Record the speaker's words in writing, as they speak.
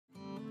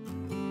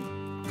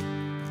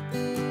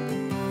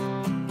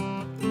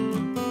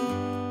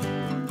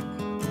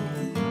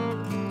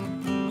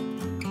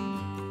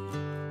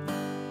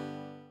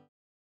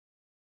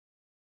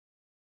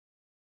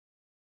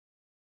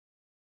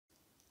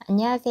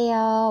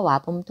안녕하세요.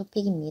 와봄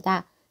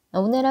토픽입니다.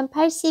 오늘은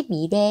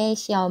 81회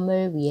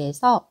시험을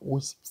위해서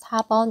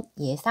 54번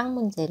예상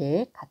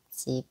문제를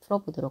같이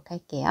풀어보도록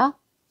할게요.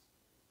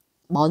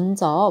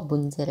 먼저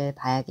문제를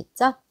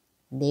봐야겠죠?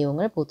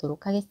 내용을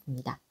보도록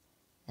하겠습니다.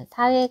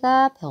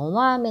 사회가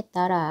변화함에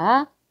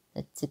따라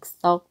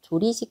즉석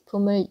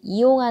조리식품을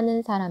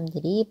이용하는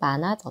사람들이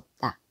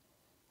많아졌다.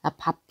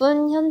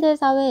 바쁜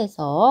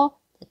현대사회에서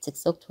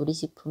즉석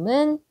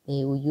조리식품은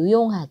매우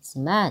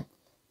유용하지만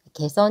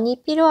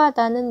개선이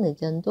필요하다는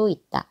의견도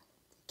있다.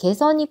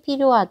 개선이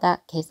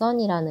필요하다.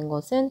 개선이라는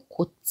것은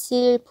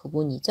고칠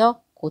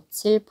부분이죠.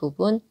 고칠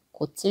부분,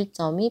 고칠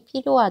점이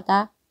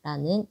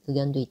필요하다라는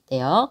의견도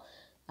있대요.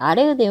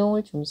 아래의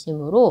내용을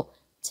중심으로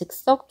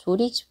즉석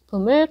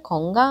조리식품을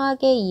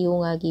건강하게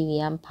이용하기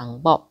위한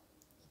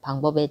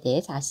방법에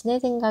대해 자신의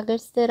생각을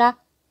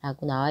쓰라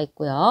라고 나와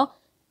있고요.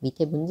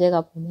 밑에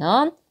문제가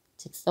보면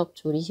즉석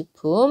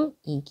조리식품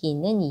인기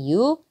있는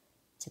이유,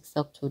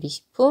 즉석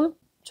조리식품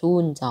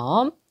좋은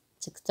점,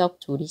 즉석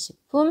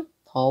조리식품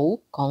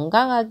더욱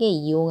건강하게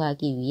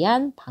이용하기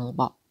위한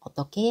방법,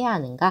 어떻게 해야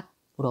하는가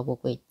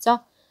물어보고 있죠.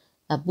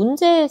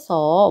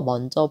 문제에서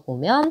먼저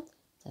보면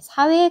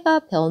사회가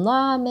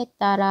변화함에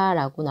따라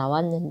라고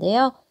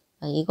나왔는데요.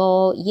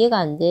 이거 이해가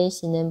안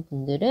되시는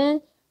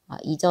분들은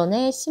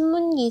이전에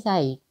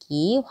신문기사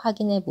읽기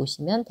확인해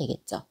보시면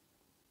되겠죠.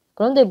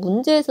 그런데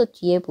문제에서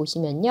뒤에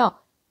보시면요.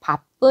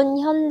 바쁜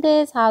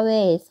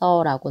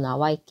현대사회에서 라고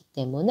나와 있기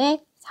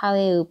때문에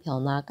사회의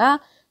변화가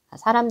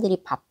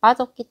사람들이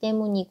바빠졌기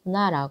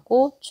때문이구나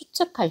라고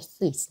추측할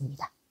수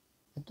있습니다.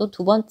 또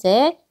두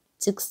번째,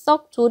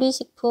 즉석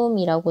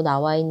조리식품이라고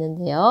나와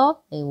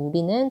있는데요.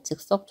 우리는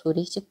즉석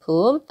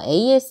조리식품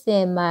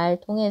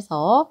ASMR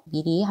통해서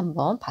미리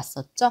한번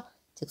봤었죠.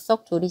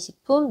 즉석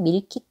조리식품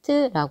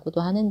밀키트라고도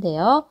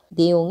하는데요.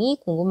 내용이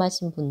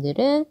궁금하신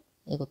분들은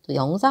이것도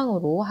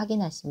영상으로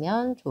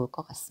확인하시면 좋을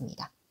것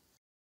같습니다.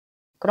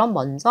 그럼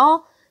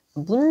먼저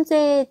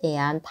문제에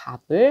대한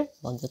답을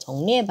먼저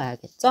정리해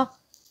봐야겠죠?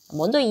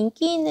 먼저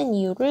인기 있는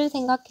이유를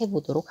생각해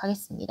보도록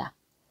하겠습니다.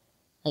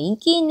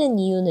 인기 있는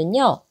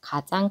이유는요,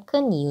 가장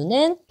큰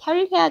이유는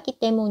편리하기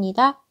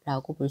때문이다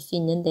라고 볼 수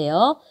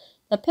있는데요.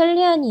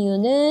 편리한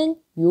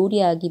이유는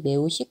요리하기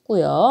매우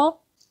쉽고요.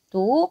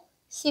 또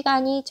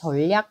시간이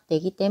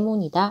절약되기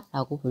때문이다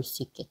라고 볼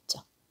수 있겠죠.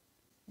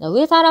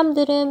 왜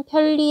사람들은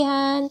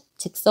편리한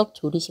즉석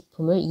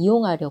조리식품을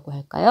이용하려고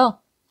할까요?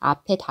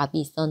 앞에 답이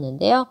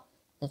있었는데요.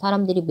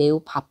 사람들이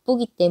매우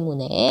바쁘기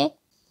때문에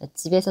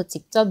집에서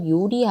직접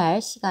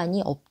요리할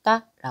시간이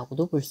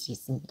없다라고도 볼 수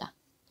있습니다.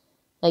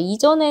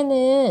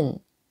 이전에는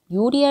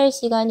요리할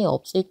시간이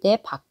없을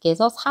때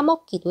밖에서 사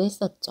먹기도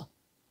했었죠.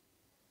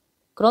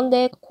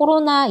 그런데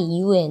코로나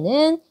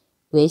이후에는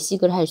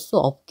외식을 할 수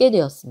없게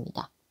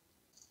되었습니다.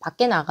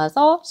 밖에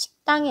나가서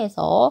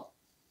식당에서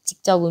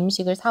직접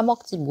음식을 사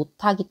먹지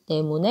못하기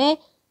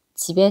때문에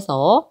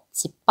집에서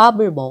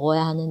집밥을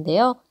먹어야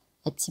하는데요.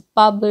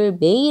 집밥을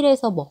매일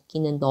해서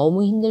먹기는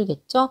너무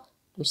힘들겠죠?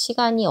 또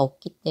시간이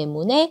없기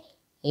때문에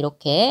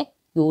이렇게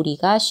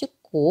요리가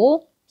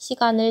쉽고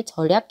시간을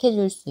절약해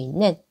줄 수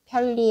있는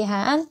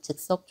편리한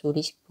즉석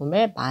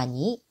조리식품을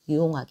많이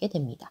이용하게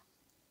됩니다.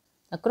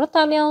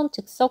 그렇다면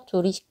즉석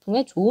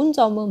조리식품의 좋은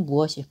점은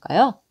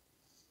무엇일까요?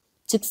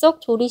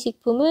 즉석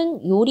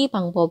조리식품은 요리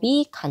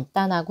방법이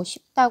간단하고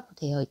쉽다고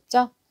되어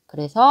있죠?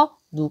 그래서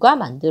누가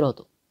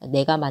만들어도,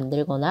 내가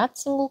만들거나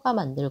친구가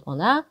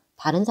만들거나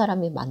다른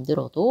사람이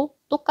만들어도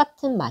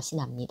똑같은 맛이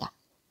납니다.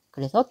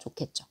 그래서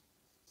좋겠죠.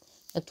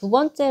 두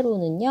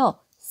번째로는요,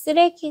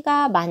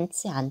 쓰레기가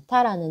많지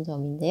않다라는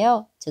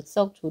점인데요.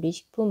 즉석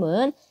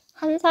조리식품은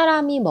한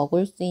사람이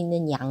먹을 수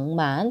있는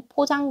양만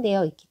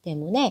포장되어 있기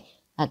때문에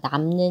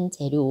남는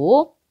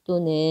재료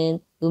또는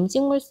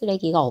음식물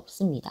쓰레기가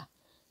없습니다.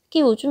 특히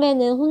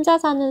요즘에는 혼자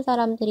사는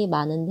사람들이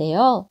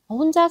많은데요.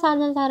 혼자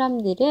사는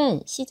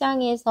사람들은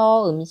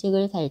시장에서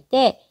음식을 살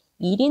때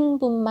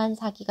 1인분만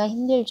사기가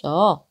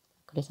힘들죠.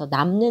 그래서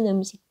남는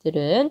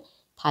음식들은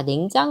다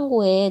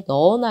냉장고에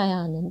넣어놔야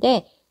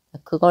하는데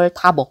그걸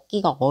다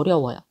먹기가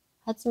어려워요.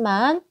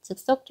 하지만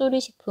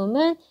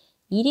즉석조리식품은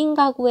 1인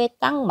가구에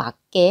딱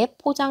맞게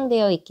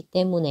포장되어 있기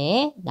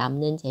때문에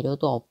남는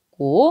재료도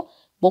없고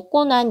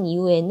먹고 난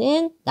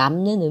이후에는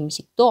남는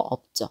음식도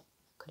없죠.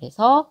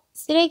 그래서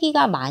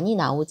쓰레기가 많이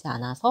나오지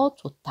않아서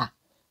좋다.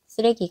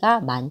 쓰레기가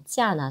많지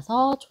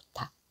않아서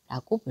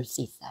좋다라고 볼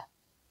수 있어요.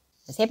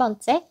 세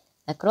번째,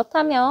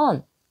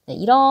 그렇다면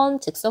이런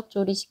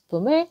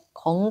즉석조리식품을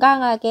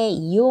건강하게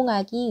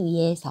이용하기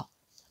위해서,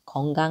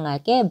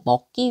 건강하게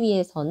먹기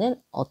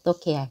위해서는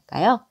어떻게 해야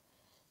할까요?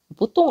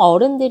 보통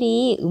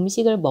어른들이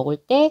음식을 먹을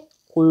때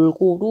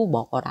골고루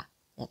먹어라,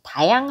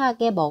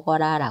 다양하게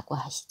먹어라 라고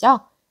하시죠?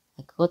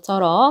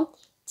 그것처럼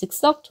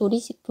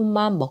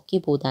즉석조리식품만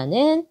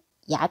먹기보다는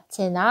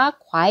야채나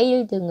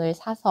과일 등을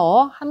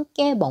사서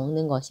함께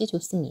먹는 것이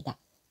좋습니다.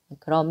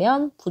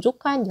 그러면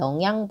부족한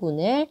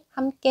영양분을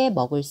함께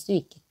먹을 수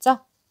있겠죠?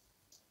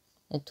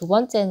 두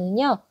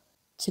번째는요,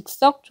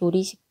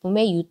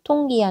 즉석조리식품의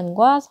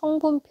유통기한과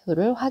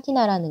성분표를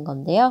확인하라는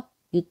건데요.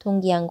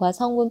 유통기한과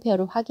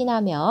성분표를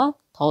확인하면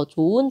더 더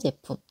좋은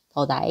제품,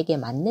 더 나에게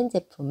맞는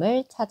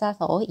제품을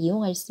찾아서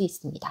이용할 수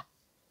있습니다.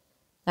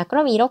 자,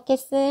 그럼 이렇게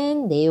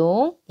쓴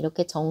내용,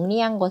 이렇게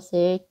정리한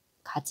것을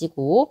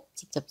가지고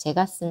직접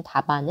제가 쓴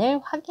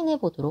답안을 확인해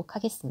보도록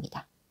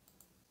하겠습니다.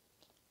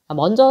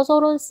 먼저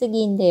서론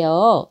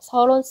쓰기인데요.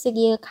 서론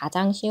쓰기의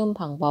가장 쉬운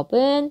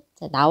방법은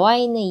나와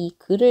있는 이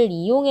글을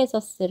이용해서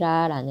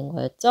쓰라라는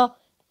거였죠.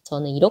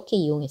 저는 이렇게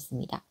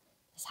이용했습니다.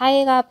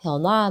 사회가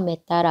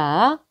변화함에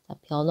따라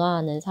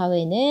변화하는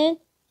사회는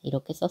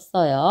이렇게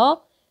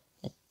썼어요.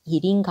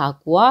 1인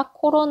가구와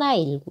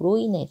코로나19로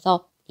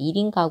인해서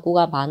 1인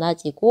가구가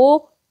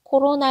많아지고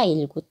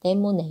코로나19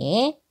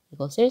 때문에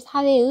이것을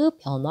사회의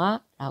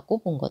변화라고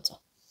본 거죠.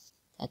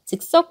 자,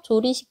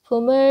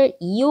 즉석조리식품을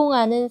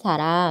이용하는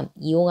사람,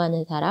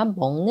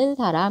 먹는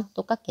사람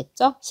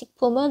똑같겠죠?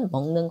 식품은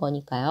먹는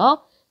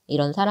거니까요.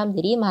 이런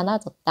사람들이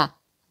많아졌다.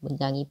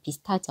 문장이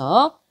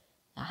비슷하죠?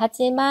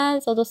 하지만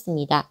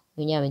써줬습니다.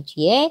 왜냐하면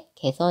뒤에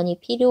개선이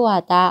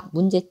필요하다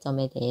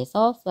문제점에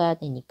대해서 써야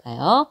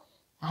되니까요.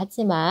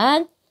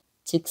 하지만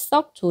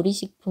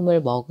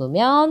즉석조리식품을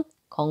먹으면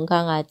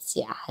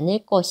건강하지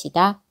않을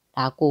것이다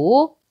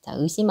라고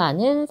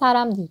의심하는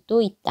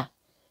사람들도 있다.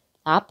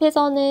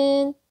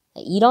 앞에서는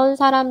이런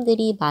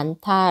사람들이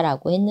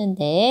많다라고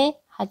했는데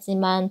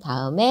하지만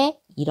다음에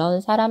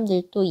이런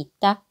사람들도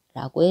있다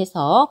라고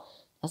해서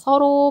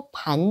서로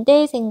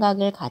반대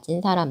생각을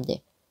가진 사람들,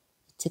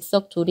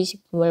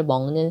 즉석조리식품을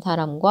먹는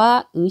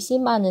사람과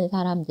의심하는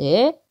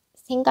사람들,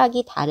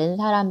 생각이 다른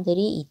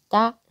사람들이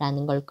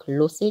있다라는 걸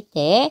글로 쓸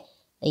때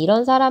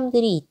이런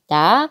사람들이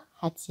있다,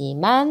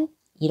 하지만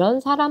이런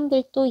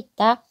사람들도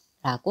있다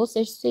라고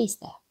쓸 수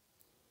있어요.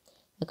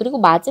 그리고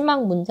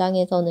마지막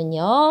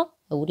문장에서는요,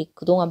 우리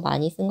그동안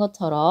많이 쓴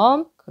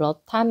것처럼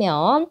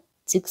그렇다면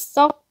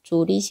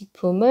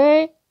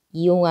즉석조리식품을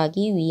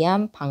이용하기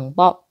위한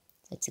방법,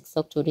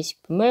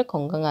 즉석조리식품을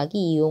건강하게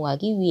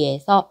이용하기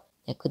위해서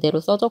그대로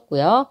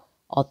써줬고요.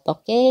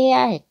 어떻게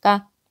해야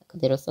할까?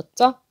 그대로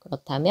썼죠?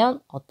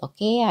 그렇다면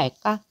어떻게 해야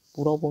할까?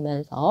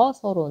 물어보면서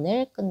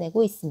서론을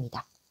끝내고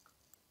있습니다.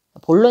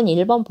 본론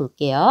 1번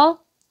볼게요.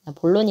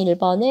 본론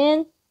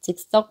 1번은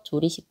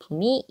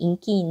즉석조리식품이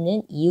인기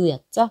있는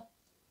이유였죠.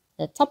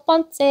 첫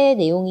번째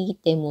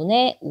내용이기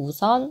때문에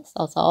우선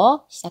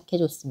써서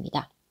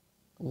시작해줬습니다.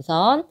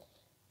 우선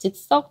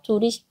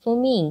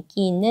즉석조리식품이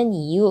인기 있는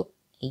이유,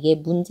 이게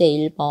문제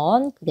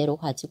 1번 그대로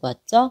가지고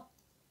왔죠.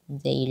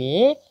 문제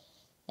 1,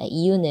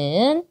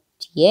 이유는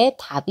뒤에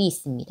답이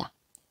있습니다.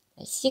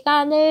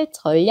 시간을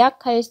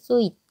절약할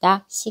수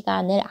있다,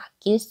 시간을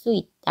아낄 수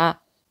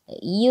있다.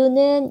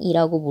 이유는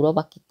이라고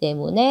물어봤기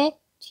때문에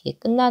뒤에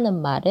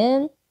끝나는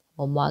말은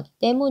뭐뭐 하기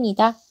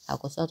때문이다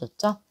라고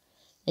써줬죠.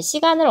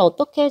 시간을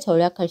어떻게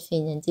절약할 수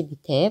있는지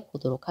밑에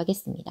보도록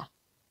하겠습니다.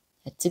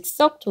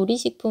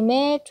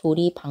 즉석조리식품의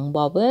조리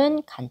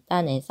방법은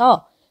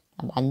간단해서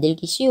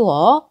만들기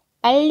쉬워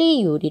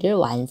빨리 요리를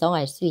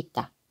완성할 수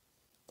있다.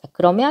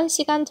 그러면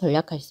시간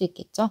절약할 수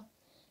있겠죠.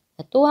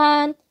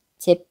 또한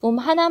제품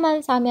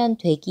하나만 사면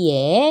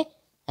되기에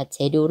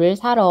재료를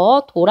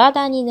사러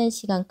돌아다니는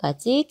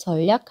시간까지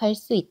절약할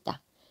수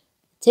있다.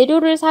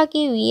 재료를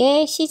사기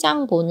위해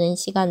시장 보는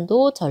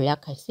시간도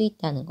절약할 수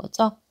있다는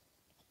거죠.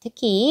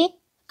 특히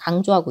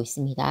강조하고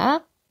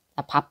있습니다.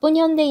 바쁜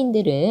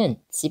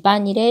현대인들은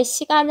집안일에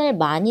시간을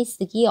많이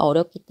쓰기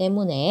어렵기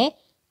때문에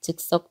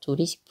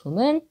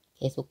즉석조리식품은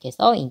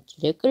계속해서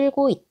인기를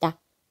끌고 있다.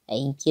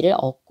 인기를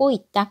얻고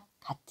있다.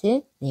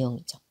 같은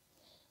내용이죠.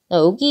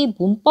 여기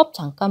문법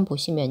잠깐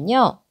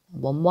보시면요.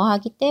 뭐뭐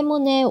하기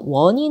때문에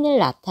원인을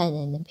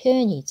나타내는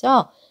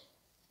표현이죠.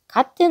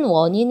 같은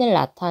원인을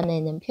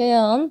나타내는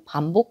표현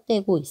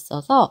반복되고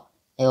있어서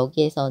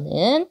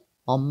여기에서는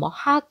뭐뭐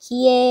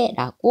하기에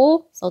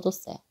라고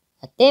써줬어요.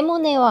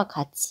 때문에와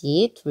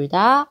같이 둘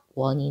다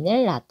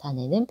원인을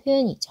나타내는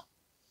표현이죠.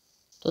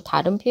 또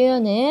다른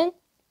표현은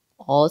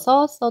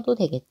어서 써도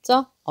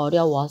되겠죠.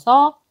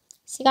 어려워서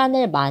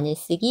시간을 많이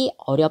쓰기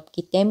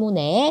어렵기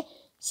때문에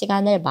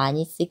시간을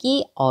많이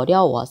쓰기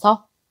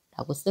어려워서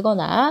라고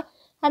쓰거나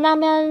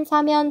하나면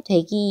사면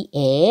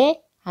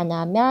되기에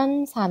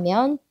하나면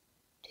사면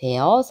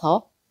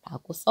되어서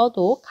라고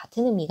써도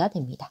같은 의미가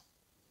됩니다.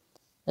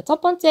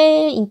 첫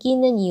번째 인기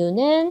있는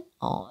이유는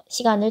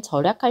시간을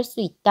절약할 수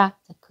있다.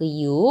 그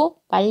이유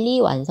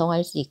빨리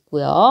완성할 수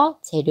있고요.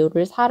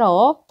 재료를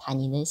사러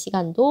다니는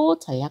시간도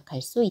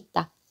절약할 수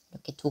있다.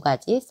 이렇게 두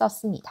가지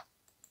썼습니다.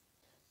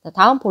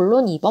 다음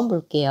본론 2번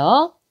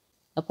볼게요.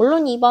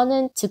 본론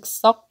 2번은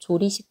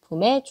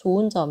즉석조리식품의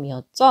좋은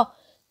점이었죠.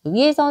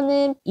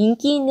 위에서는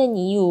인기 있는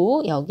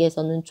이유,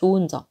 여기에서는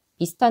좋은 점,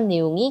 비슷한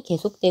내용이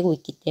계속되고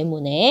있기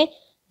때문에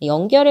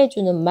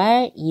연결해주는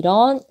말,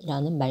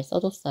 이런이라는 말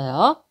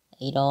써줬어요.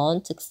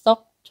 이런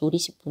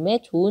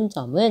즉석조리식품의 좋은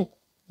점은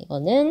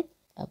이거는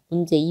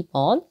문제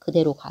 2번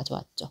그대로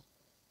가져왔죠.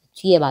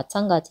 뒤에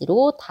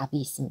마찬가지로 답이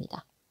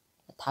있습니다.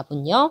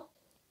 답은요.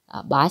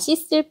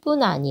 맛있을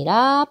뿐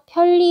아니라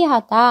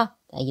편리하다.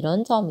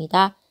 이런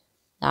점이다.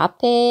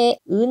 앞에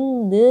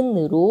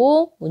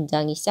는으로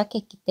문장이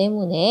시작했기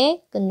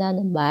때문에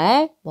끝나는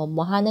말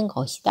뭐뭐 하는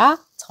것이다,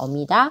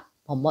 점이다,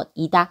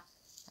 뭐뭐이다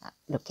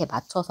이렇게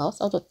맞춰서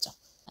써줬죠.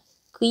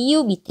 그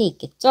이유 밑에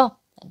있겠죠?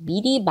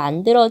 미리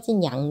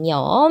만들어진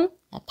양념,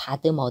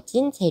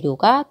 다듬어진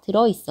재료가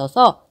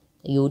들어있어서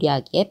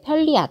요리하기에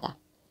편리하다.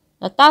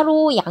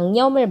 따로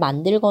양념을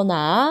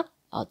만들거나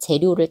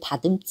재료를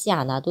다듬지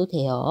않아도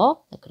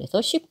돼요.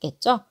 그래서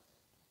쉽겠죠?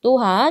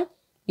 또한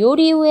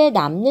요리 후에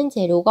남는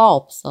재료가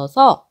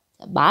없어서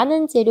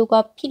많은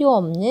재료가 필요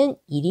없는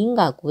 1인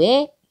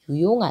가구에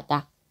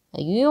유용하다.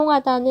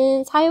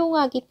 유용하다는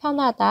사용하기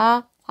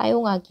편하다,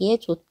 사용하기에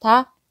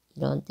좋다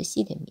이런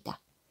뜻이 됩니다.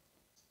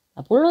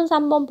 본론사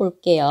한번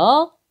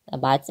볼게요.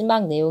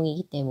 마지막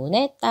내용이기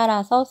때문에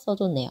따라서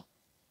써줬네요.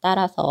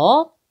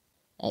 따라서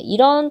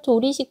이런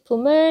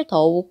조리식품을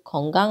더욱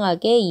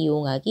건강하게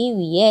이용하기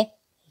위해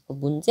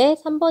문제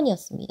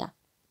 3번이었습니다.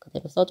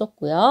 그대로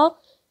써줬고요.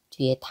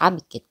 뒤에 답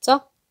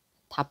있겠죠?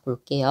 답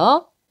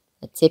볼게요.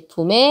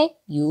 제품의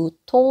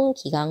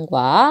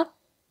유통기간과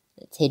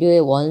재료의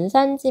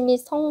원산지 및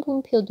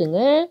성분표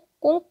등을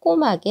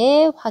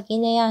꼼꼼하게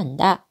확인해야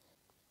한다.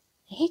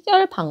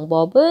 해결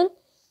방법은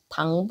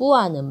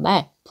당부하는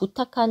말,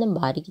 부탁하는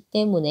말이기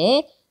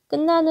때문에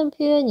끝나는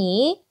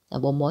표현이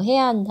뭐뭐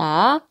해야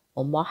한다,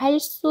 뭐뭐 할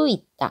수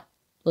있다,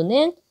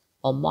 또는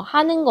뭐뭐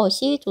하는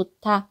것이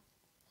좋다,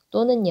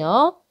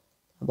 또는요,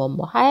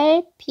 뭐뭐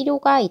할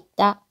필요가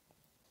있다.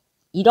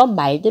 이런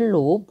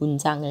말들로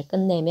문장을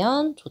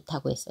끝내면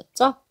좋다고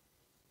했었죠.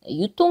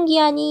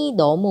 유통기한이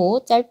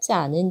너무 짧지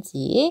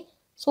않은지,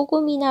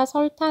 소금이나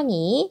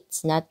설탕이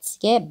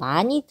지나치게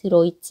많이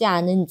들어있지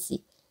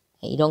않은지,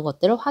 이런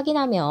것들을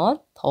확인하면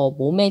더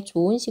몸에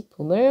좋은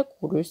식품을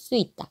고를 수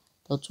있다.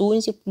 더 좋은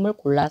식품을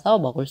골라서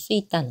먹을 수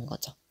있다는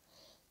거죠.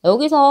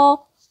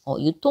 여기서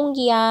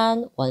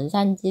유통기한,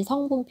 원산지,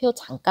 성분표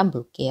잠깐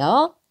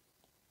볼게요.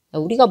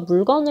 우리가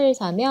물건을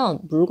사면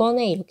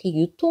물건에 이렇게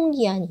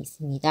유통기한이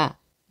있습니다.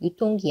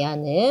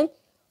 유통기한은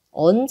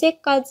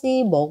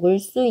언제까지 먹을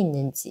수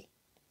있는지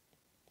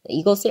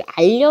이것을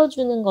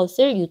알려주는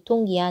것을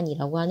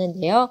유통기한이라고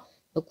하는데요.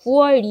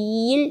 9월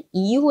 2일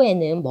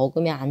이후에는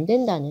먹으면 안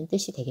된다는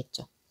뜻이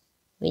되겠죠.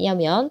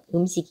 왜냐하면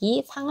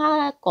음식이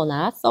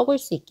상하거나 썩을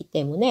수 있기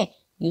때문에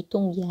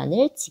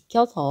유통기한을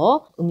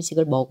지켜서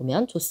음식을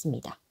먹으면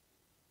좋습니다.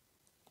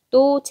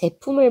 또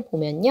제품을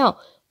보면요.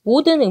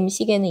 모든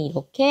음식에는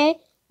이렇게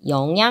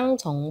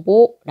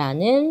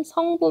영양정보라는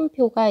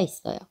성분표가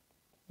있어요.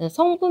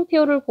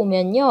 성분표를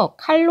보면요.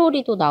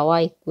 칼로리도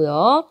나와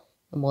있고요.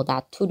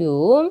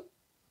 나트륨,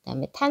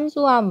 그다음에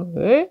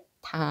탄수화물,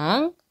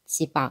 당,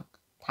 지방,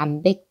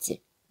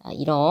 단백질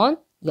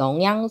이런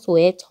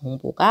영양소의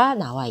정보가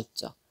나와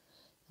있죠.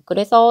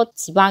 그래서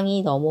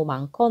지방이 너무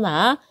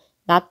많거나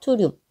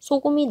나트륨,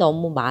 소금이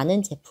너무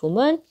많은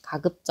제품은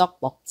가급적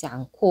먹지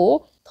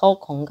않고 더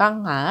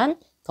건강한,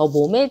 더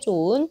몸에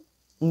좋은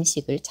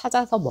음식을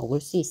찾아서 먹을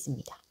수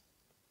있습니다.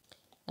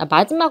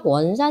 마지막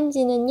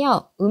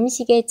원산지는요.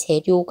 음식의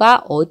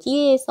재료가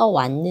어디에서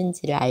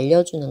왔는지를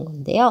알려주는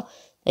건데요.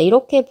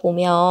 이렇게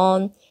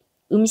보면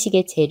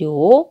음식의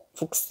재료,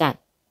 국산,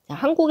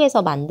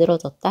 한국에서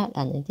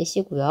만들어졌다라는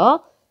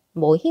뜻이고요.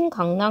 흰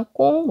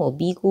강낭콩,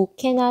 미국,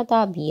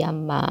 캐나다,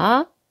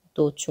 미얀마,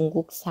 또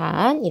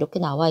중국산 이렇게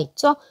나와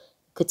있죠.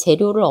 그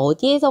재료를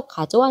어디에서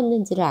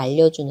가져왔는지를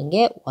알려주는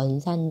게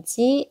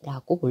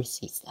원산지라고 볼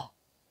수 있어요.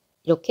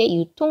 이렇게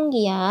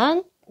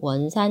유통기한,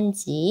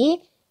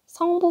 원산지,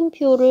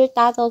 성분표를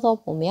따져서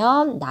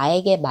보면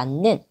나에게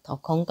맞는 더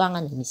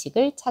건강한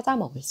음식을 찾아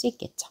먹을 수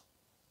있겠죠.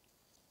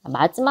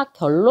 마지막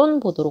결론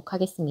보도록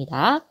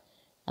하겠습니다.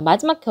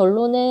 마지막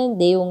결론은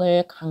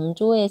내용을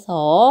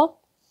강조해서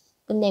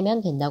끝내면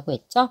된다고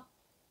했죠.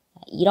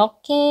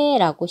 이렇게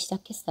라고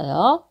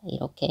시작했어요.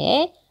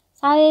 이렇게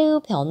사회의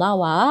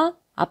변화와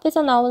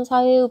앞에서 나온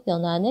사회의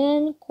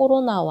변화는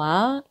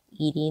코로나와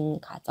 1인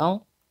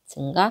가정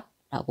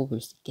증가라고 볼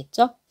수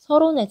있겠죠.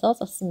 서론에서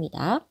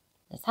썼습니다.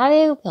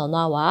 사회의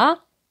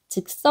변화와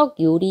즉석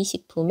요리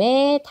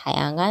식품의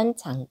다양한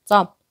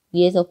장점,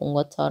 위에서 본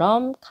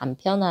것처럼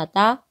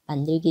간편하다,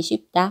 만들기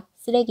쉽다,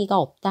 쓰레기가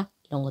없다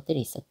이런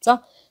것들이 있었죠.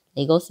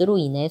 이것으로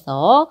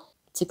인해서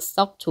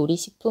즉석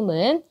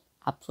조리식품은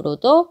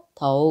앞으로도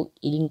더욱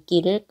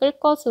인기를 끌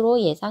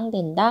것으로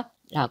예상된다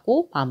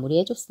라고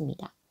마무리해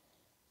줬습니다.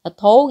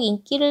 더욱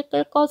인기를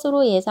끌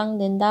것으로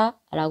예상된다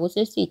라고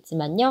쓸 수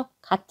있지만요.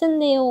 같은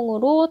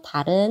내용으로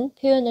다른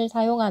표현을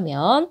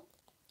사용하면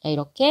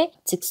이렇게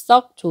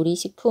즉석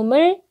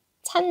조리식품을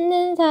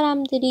찾는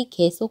사람들이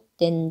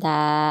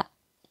계속된다,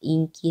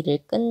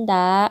 인기를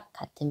끈다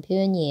같은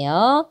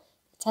표현이에요.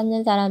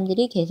 찾는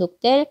사람들이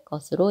계속될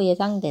것으로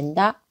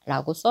예상된다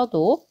라고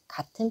써도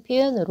같은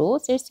표현으로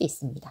쓸 수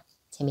있습니다.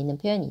 재밌는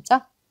표현이죠?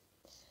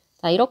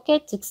 자,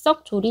 이렇게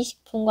즉석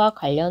조리식품과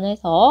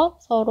관련해서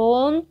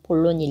서론,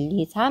 본론 1,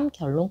 2, 3,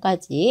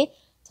 결론까지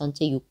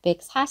전체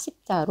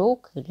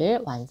 640자로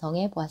글을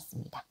완성해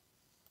보았습니다.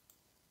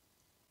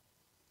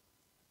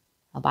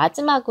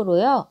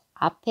 마지막으로요.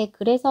 앞에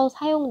글에서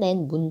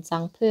사용된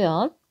문장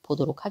표현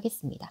보도록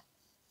하겠습니다.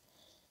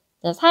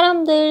 자,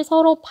 사람들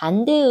서로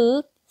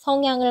반대의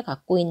성향을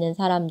갖고 있는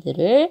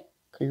사람들을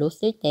글로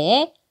쓸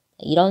때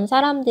이런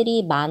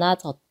사람들이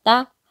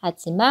많아졌다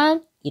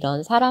하지만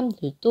이런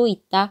사람들도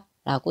있다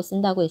라고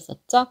쓴다고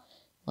했었죠.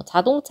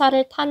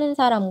 자동차를 타는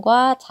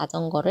사람과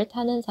자전거를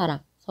타는 사람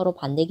서로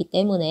반대이기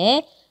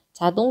때문에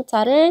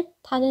자동차를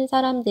타는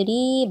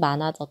사람들이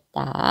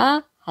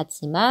많아졌다.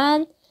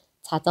 하지만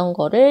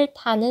자전거를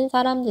타는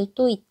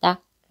사람들도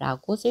있다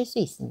라고 쓸 수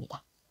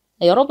있습니다.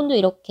 여러분도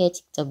이렇게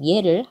직접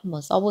예를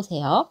한번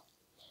써보세요.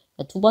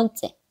 두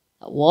번째,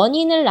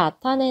 원인을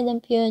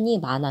나타내는 표현이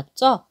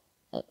많았죠?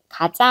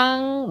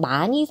 가장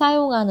많이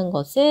사용하는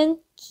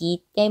것은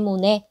기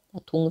때문에,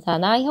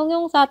 동사나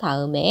형용사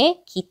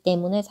다음에 기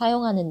때문에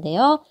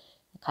사용하는데요.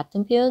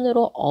 같은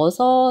표현으로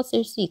어서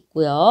쓸 수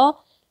있고요.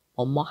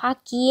 뭐뭐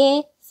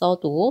하기에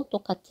써도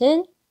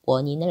똑같은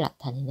원인을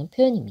나타내는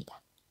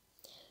표현입니다.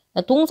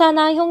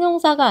 동사나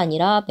형용사가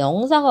아니라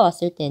명사가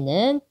왔을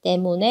때는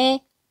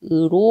때문에,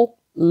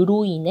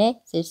 으로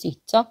인해 쓸 수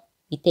있죠.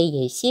 밑에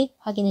예시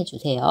확인해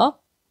주세요.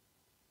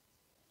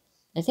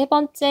 세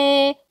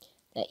번째,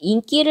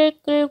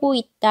 인기를 끌고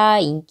있다,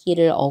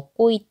 인기를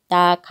얻고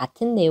있다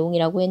같은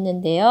내용이라고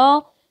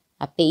했는데요.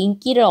 앞에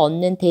인기를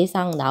얻는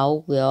대상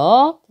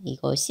나오고요.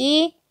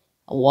 이것이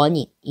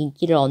원인,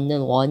 인기를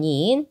얻는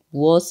원인,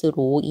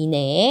 무엇으로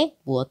인해,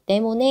 무엇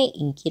때문에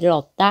인기를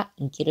얻다,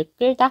 인기를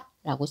끌다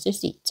라고 쓸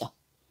수 있죠.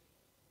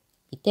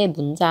 밑에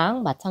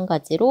문장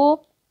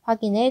마찬가지로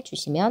확인해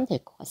주시면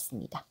될 것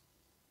같습니다.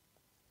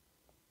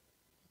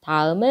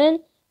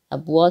 다음은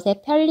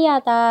무엇에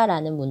편리하다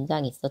라는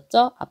문장이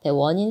있었죠. 앞에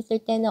원인 쓸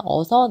때는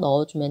어서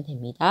넣어주면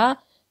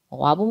됩니다.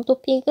 와봄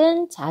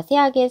토픽은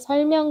자세하게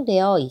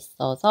설명되어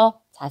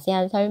있어서,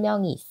 자세한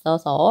설명이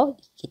있어서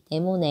있기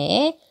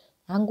때문에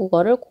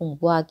한국어를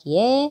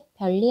공부하기에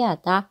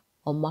편리하다,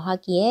 뭐뭐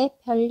하기에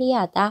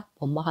편리하다,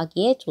 뭐뭐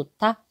하기에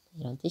좋다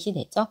이런 뜻이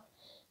되죠.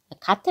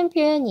 같은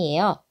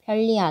표현이에요.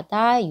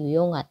 편리하다,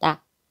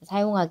 유용하다,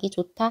 사용하기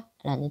좋다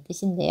라는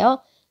뜻인데요.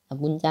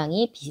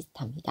 문장이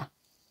비슷합니다.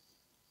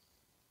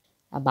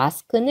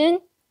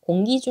 마스크는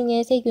공기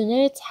중의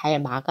세균을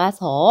잘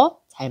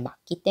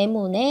막기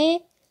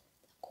때문에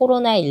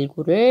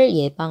코로나19를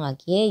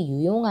예방하기에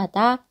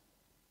유용하다,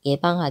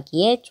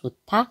 예방하기에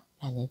좋다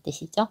라는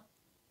뜻이죠.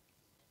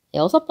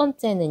 여섯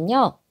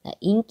번째는요,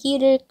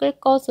 인기를 끌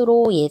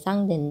것으로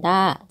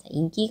예상된다.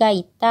 인기가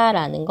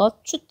있다라는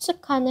것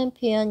추측하는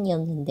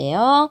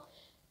표현이었는데요.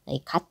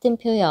 같은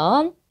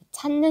표현,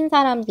 찾는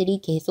사람들이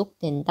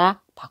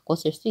계속된다, 바꿔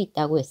쓸 수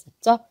있다고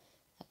했었죠.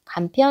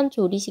 간편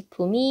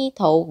조리식품이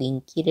더욱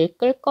인기를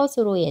끌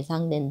것으로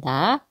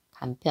예상된다.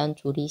 간편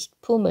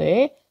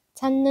조리식품을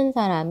찾는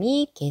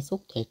사람이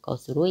계속될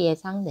것으로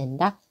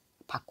예상된다.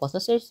 바꿔서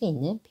쓸 수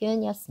있는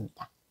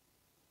표현이었습니다.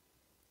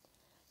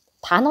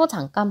 단어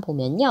잠깐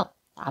보면요.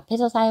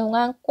 앞에서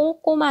사용한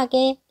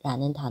꼼꼼하게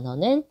라는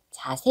단어는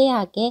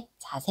자세하게,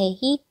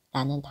 자세히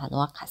라는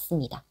단어와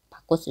같습니다.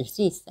 바꿔 쓸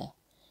수 있어요.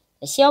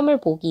 시험을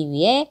보기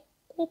위해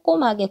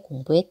꼼꼼하게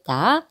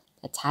공부했다.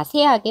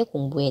 자세하게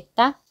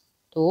공부했다.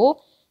 또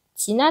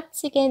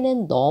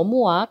지나치게는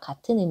너무와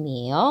같은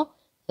의미예요.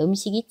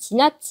 음식이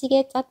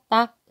지나치게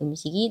짰다,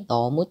 음식이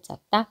너무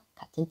짰다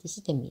같은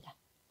뜻이 됩니다.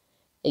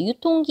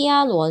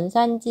 유통기한,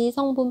 원산지,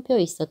 성분표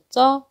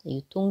있었죠?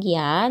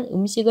 유통기한,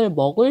 음식을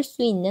먹을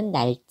수 있는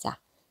날짜,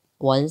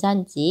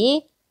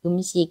 원산지,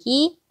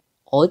 음식이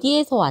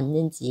어디에서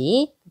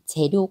왔는지,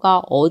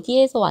 재료가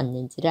어디에서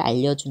왔는지를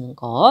알려주는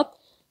것,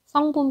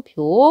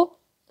 성분표,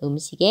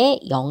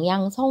 음식의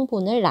영양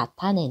성분을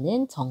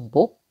나타내는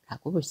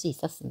정보라고 볼 수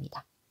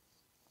있었습니다.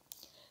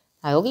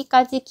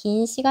 여기까지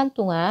긴 시간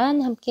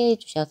동안 함께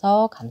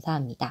해주셔서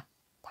감사합니다.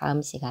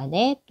 다음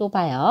시간에 또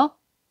봐요.